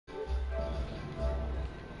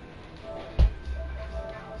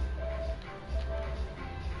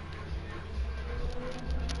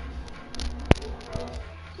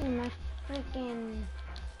Freaking,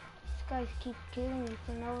 these guys keep killing me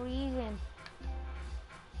for no reason.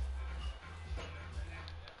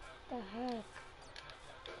 What the heck?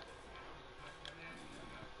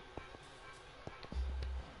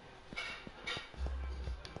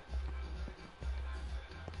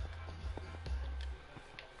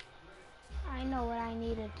 I know what I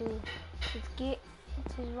need to do.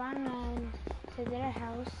 Just run to their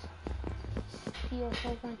house, steal a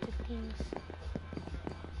whole bunch of things.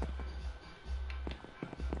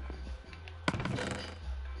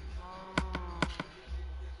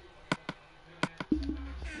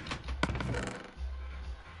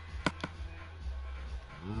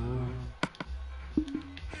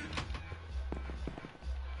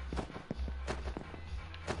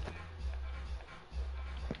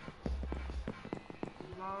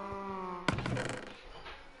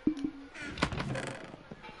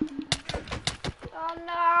 Oh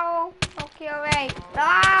no! Don't kill me!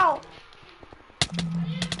 No!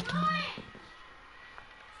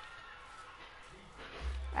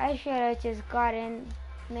 I should have just got in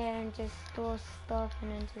there and just stole stuff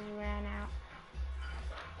and then just ran out.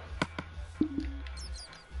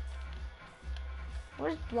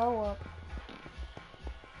 Where's blow up?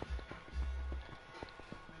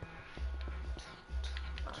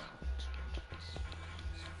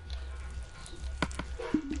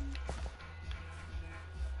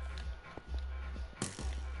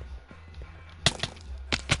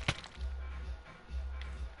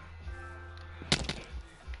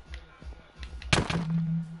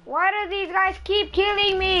 Why do these guys keep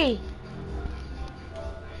killing me?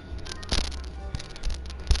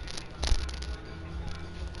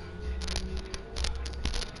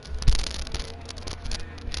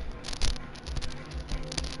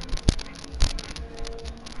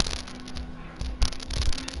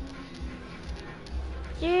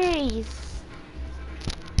 Jeez.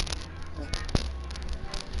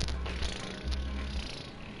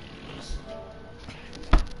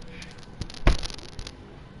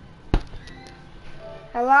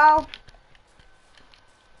 Hello?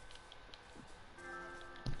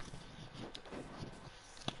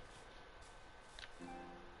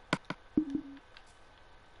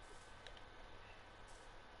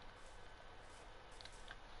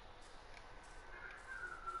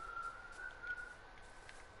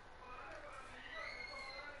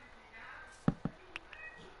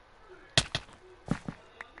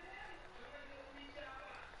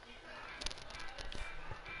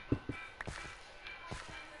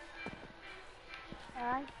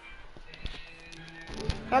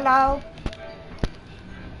 Hello?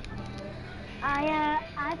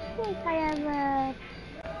 I think I have an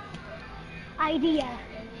idea.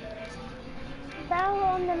 So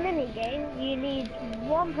on the minigame, you need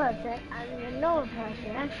one person and another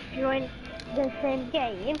person to join the same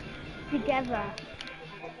game together.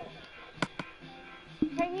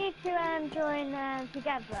 Can you two join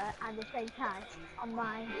together at the same time on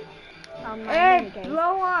my minigame?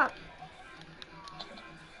 Blow up!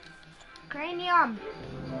 Cranium!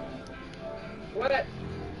 What?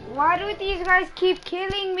 Why do these guys keep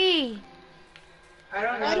killing me? I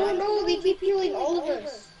don't know. They keep killing all of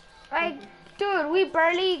us. Like, dude, we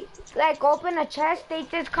barely, like, open a chest. They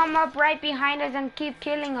just come up right behind us and keep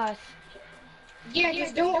killing us. Yeah,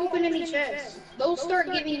 just don't open any chests. They'll start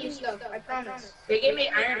giving you stuff, I promise. They gave me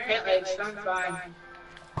iron pant legs, so I'm fine.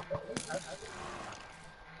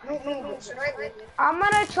 I don't know, but should I live? I'm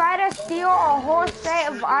gonna try to steal a whole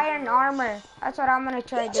set of iron armor. That's what I'm gonna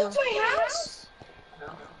try to do. That's my house?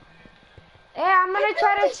 Hey, I'm gonna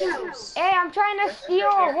try to. Hey, I'm trying to steal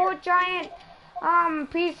a whole giant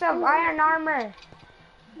piece of iron armor.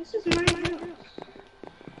 This is my house.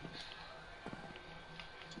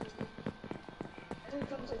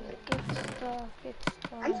 Get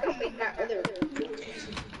stuff. I'm just gonna make that other.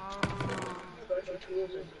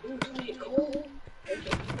 Ooh, too many coal.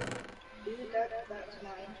 Okay. Dude, that's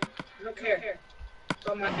mine. I don't care. It's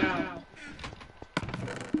on my now.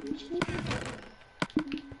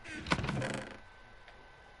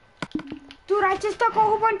 Dude, I just took a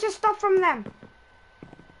whole bunch of stuff from them.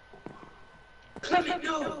 Clement,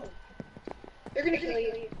 no! They're gonna kill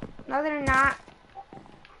you. No, they're not.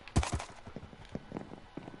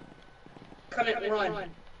 Clement, run.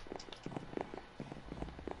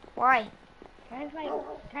 Why? Try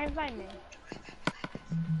and find me.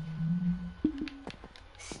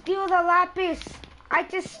 Steal the lapis. I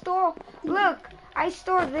just stole. Look, I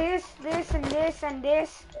stole this, and this, and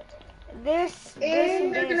this. This,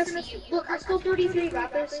 And they're this. gonna see you. Look, I stole 33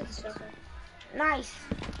 lapis and stuff. Nice.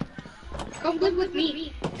 Come live with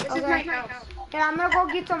me. This is my house. Yeah, I'm gonna go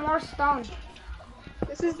get some more stone.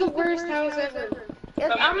 This is the worst house ever.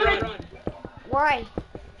 I'm gonna. Why?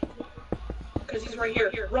 Because he's right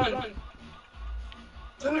here. Run.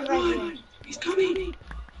 Run. He's coming.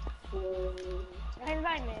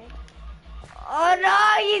 Invite me. Oh no,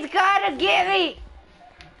 he's gotta get me.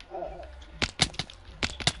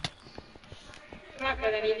 I'm not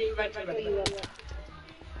gonna need to invite somebody.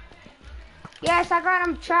 Yes, I got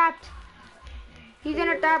him trapped. He's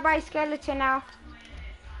gonna die by a skeleton now.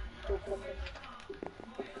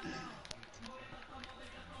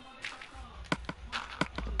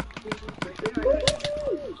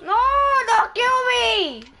 No, don't kill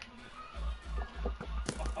me!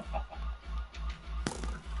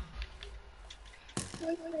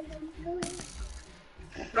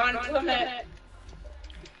 Run to the net.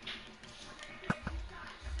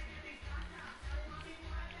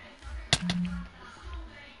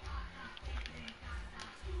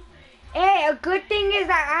 Hey, a good thing is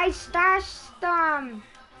that I stashed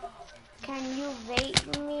Can you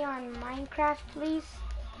rate me on Minecraft, please?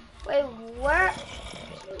 Wait, what?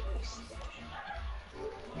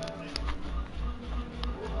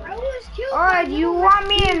 I was killed. Oh, you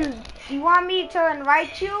want me to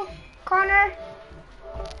invite you, Connor?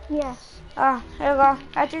 Yes. Oh, here you go.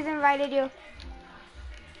 I just invited you.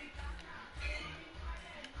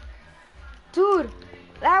 Dude,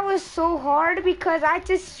 that was so hard because I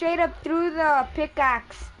just straight up threw the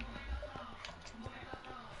pickaxe.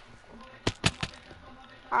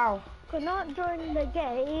 Ow. Cannot join the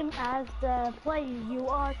game as the player you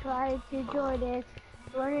are trying to join is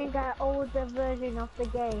running an older version of the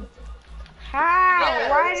game. How?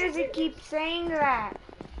 Why does it keep saying that?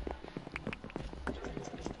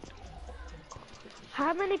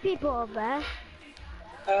 How many people are there?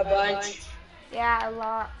 A bunch. Yeah, a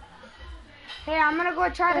lot. Hey, I'm gonna go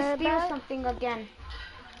try to steal About- something again.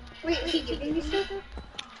 Wait, he giving me stuff?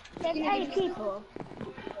 There's 8 people.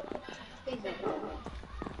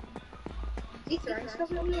 He's throwing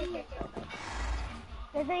stuff at me?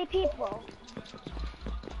 There's 8 people.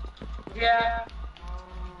 Yeah.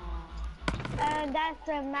 And that's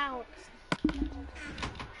the amount.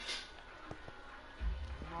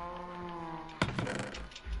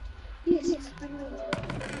 Yes.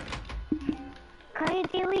 Can you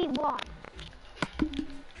delete one?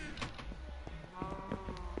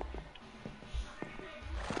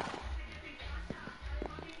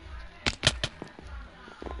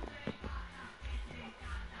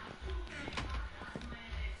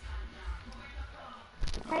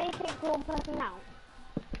 Can you take one person out?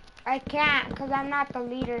 I can't because I'm not the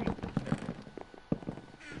leader.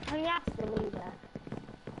 Can you ask the leader?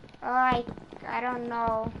 I don't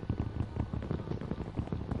know.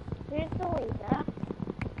 Who's the leader?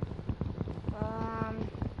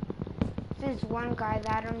 This is one guy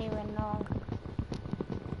that I don't even know.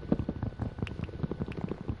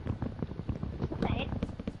 Wait.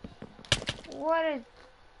 What is?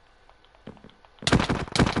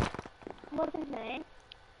 What's his name?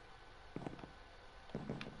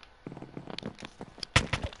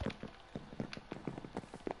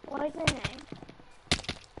 What is his name?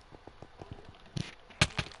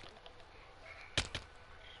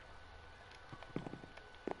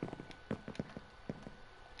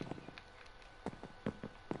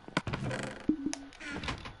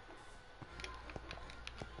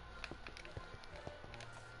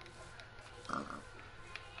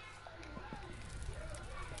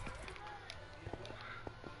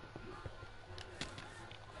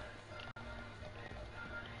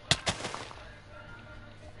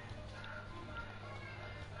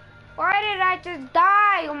 Why did I just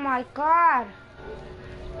die? Oh my god.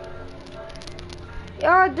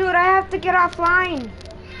 Yo, dude, I have to get offline.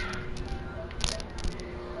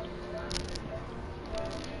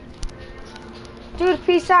 Dude,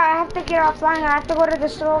 peace out. I have to get offline. I have to go to the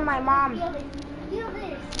store with my mom.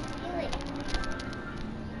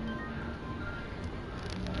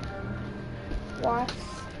 What?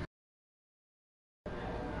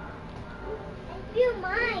 You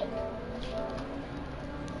mine.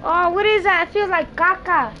 Oh, what is that? It feels like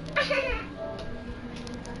caca.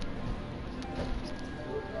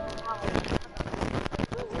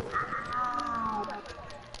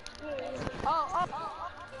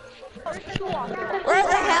 Where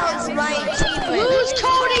the hell is my achievement? Who's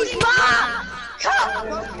Cody's mom?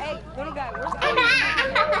 Hey, little guy, where's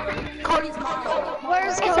Cody's mom?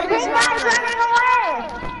 Where's Cody's mom?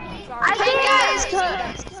 I Pink guy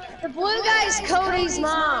is the blue guy is Cody's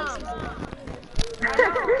mom.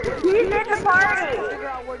 He's in the party. figure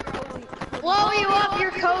out where Cody. Blow you up,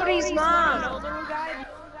 you're Cody's mom. Little guy.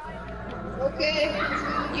 Okay.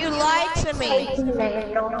 You lied to me.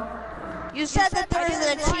 You said that there was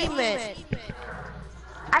an achievement.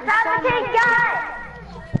 I found the pink guy.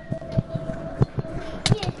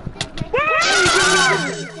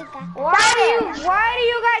 Why do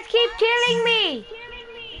you guys keep killing me?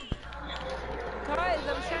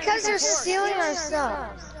 Because they're stealing our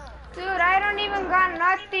stuff. Dude, I don't even got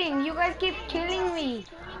nothing. You guys keep killing me.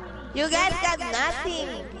 You guys got nothing.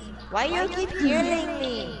 Why you keep killing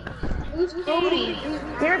me? Who's Cody?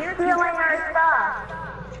 You're stealing our stuff.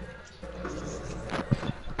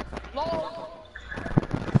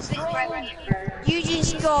 You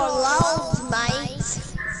just go loud, mate.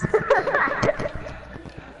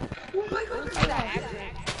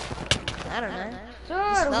 I don't know.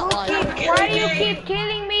 Dude, why do you keep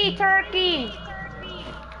killing me, Turkey?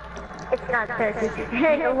 It's not turkey.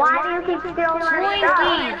 Why do you keep stealing our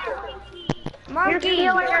stuff? Monkey. You're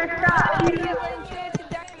stealing our stuff.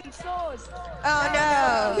 Oh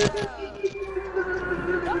no.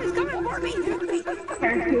 He's coming for me.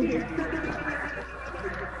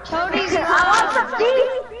 Cody's I want some beef.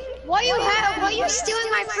 Why you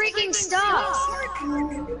stealing my freaking stuff?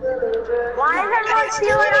 Why is everyone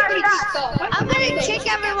stealing our stuff? I'm gonna kick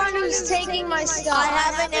everyone who's taking my stuff. I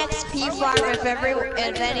have an XP farm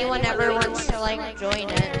if anyone ever wants to like join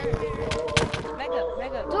it. Mega.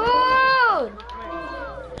 Dude!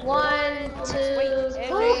 1, 2,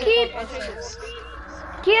 Who keeps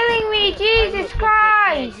killing me? Jesus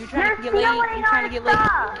Christ! You trying to get late? You trying to get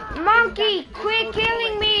late? Monkey, quit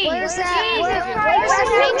killing me! Where's that? Jesus Where's Christ, the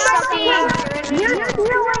I'm You're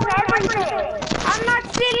stealing everything. I'm not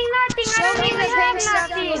stealing nothing. I don't even have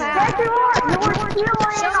nothing. Yes, you are. You're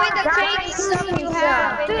stealing Show me the pink stuff you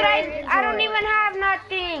have. Dude, I don't even have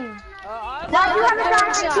nothing. Why do you have a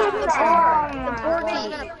diamond keep Oh there?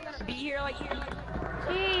 my. Be here like Jesus.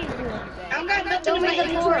 I've got nothing in my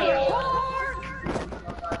inventory.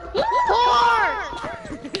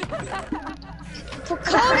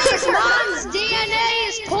 Cody's mom's DNA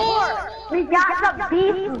is pork. We got some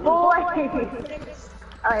beef, boys.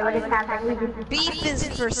 Oh, what is happening? Beef is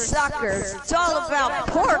for suckers. It's all about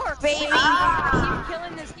pork, baby. keep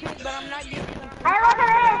killing this kid, but I'm not getting him. Hey, look at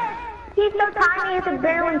this. He's so tiny you can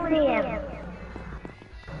barely see him.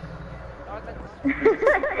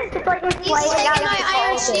 It's like he's He's playing taking out my of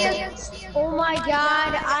iron the shield. Oh my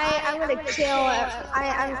god, I'm gonna kill it.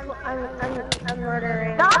 I'm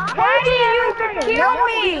murdering. Stop taking everything. Kill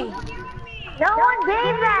me! No one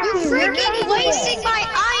gave that You to you. freaking wasting my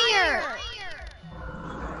iron!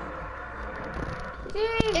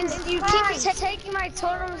 And you keep taking my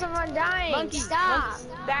totems of undying. Monkey, Stop.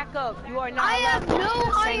 back up. You are not. I have allowed to no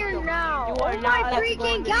enter iron Sanctum. now. You Oh are not my allowed to go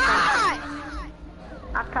freaking into god!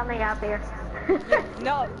 I'm coming up here.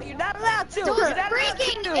 No, you're not allowed to. Those You're not allowed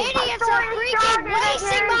freaking to. idiots are freaking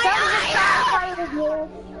wasting my iron!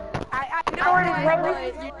 I know Someone is that,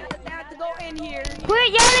 waiting. but you don't have to go in here. Quit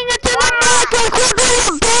yelling at the mic! Quit being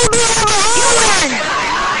a baby on the horn!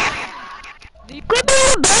 Do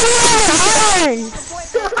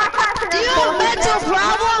you have a mental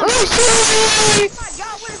problem? Oh my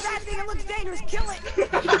god, what is that thing? It looks dangerous. Kill it.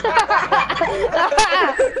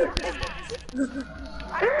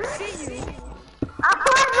 I don't see you.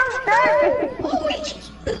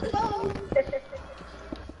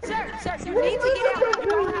 Sir, you need to get out. You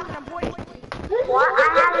don't have an appointment. What? I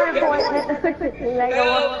have an appointment.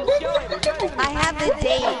 I have the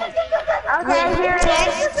date. Okay, here it is.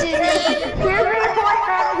 Destiny. Here's the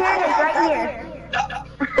appointment. Here it is, right here.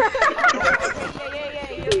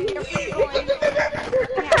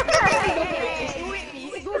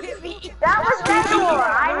 That was Megalore.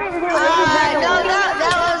 I didn't do it. No,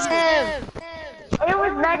 that was him. It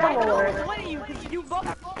was Megalore. What are you? You both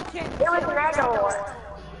can't. It was Megalore.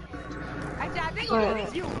 Actually, I think it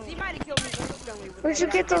was you. He might have killed me. Where'd you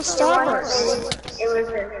get those stars? It was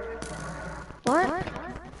him. What?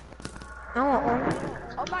 I want one.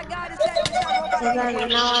 Oh my god, is that robot? No, I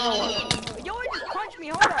don't want. Yo, it just punched me.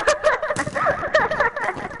 Hold up.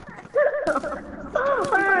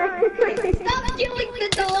 Stop killing the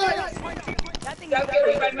dog! That thing Stop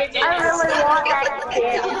killing my minions. I really want that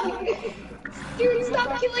kid. Dude, stop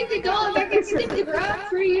killing the dog! I can stick the grab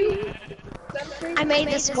for you! I made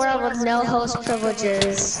this world with no host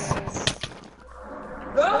privileges.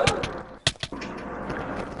 Go.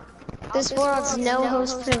 This world's no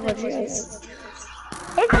host privileges.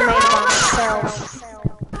 It's I the made it robot. myself.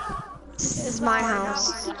 This is my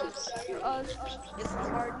house. It's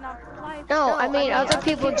hard enough life. No, I mean other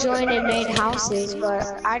people joined and made houses, but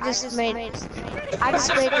I just made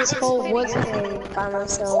this whole woods thing by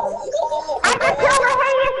myself. I just killed the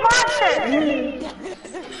Hades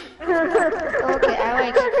monster. Okay, I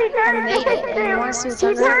made it. And you want to see what's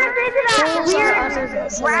under it? Holes are under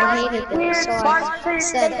this, and I hated them. So I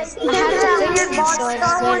said, I had to fix it, so I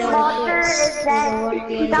just made it like this.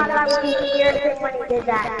 He thought that was weird when he did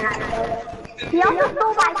that. He also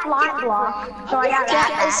stole my slime block, so I got that.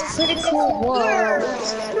 That is pretty cool world.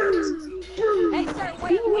 Hey, sir,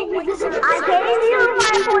 wait, sir. I gave you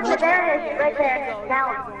my phone, but there it is, right there. Now.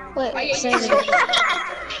 Wait, say it again.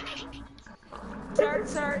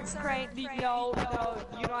 Sir, Crane, no,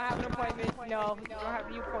 you don't have an appointment. No, you don't have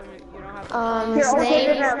the appointment. You don't have His name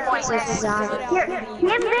is Zion. Here,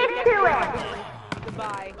 give this to it.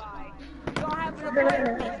 Goodbye. You don't have an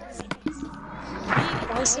appointment.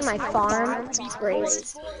 Want to see my farm? It's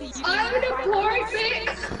crazy. I'm an appointment.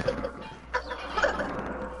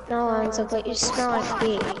 No, Enzo, but you smell like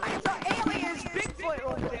feet. Aliens, Bigfoot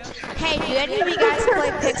over there. Hey, do any of you guys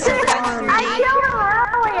play Pixel Gun 3D? I killed him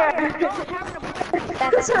earlier.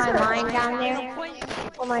 That's my mine down there.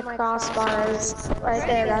 Oh, my crossbar is right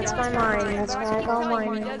there. That's my mine. That's where I go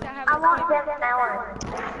mining. I want them now.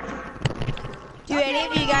 Do any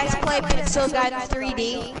of you guys play Pixel Gun 3D?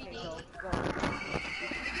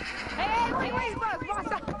 Hey, wait, boss.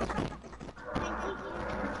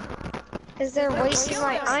 Because they're wasting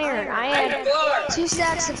my iron. I had 2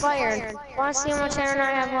 stacks of iron. Want to see how much iron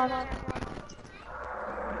I have left?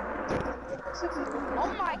 Oh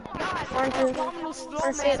my God.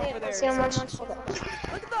 Let's see how much.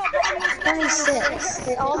 26.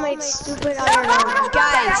 They all made stupid iron.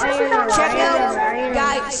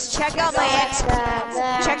 Guys, check out my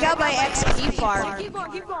XP farm. Keep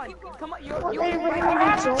going. Come on, What they really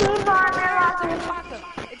need to do.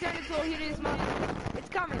 It turned into a hideous monster. It's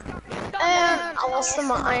coming. And I lost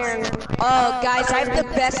some iron. Oh, guys, I have the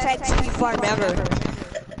best XP farm ever.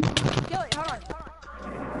 Kill it, hold on.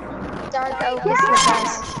 Dark oak is the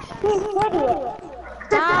best.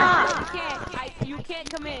 Stop! You can't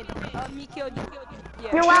come in. Me killed you.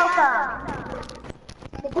 Yeah. You're welcome.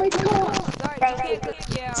 Sorry, you can't come.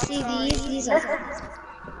 Yeah. See these are.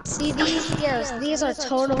 See these are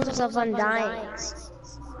totems of undyings.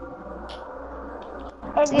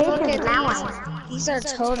 See, look at these. These are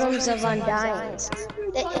totems of undyings.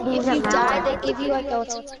 If you die, they give you like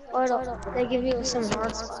they give you some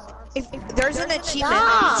hard spot. There's an achievement.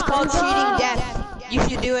 It's called Cheating Death. You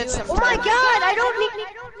should do it sometime. Oh my God! I don't need.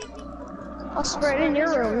 I'll spray it in your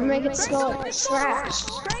room and make it smell like trash.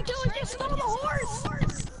 Frank, you just stole the horse.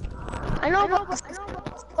 I know, but.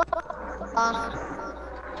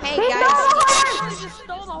 Hey You just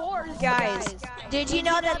stole the horse. guys, did you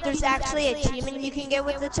know that there's actually an achievement you can get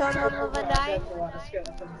with the Totem of Undying?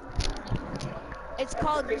 It's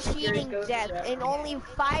called Cheating Death, and only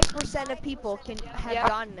 5% of people can have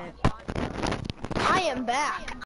gotten it. I am back.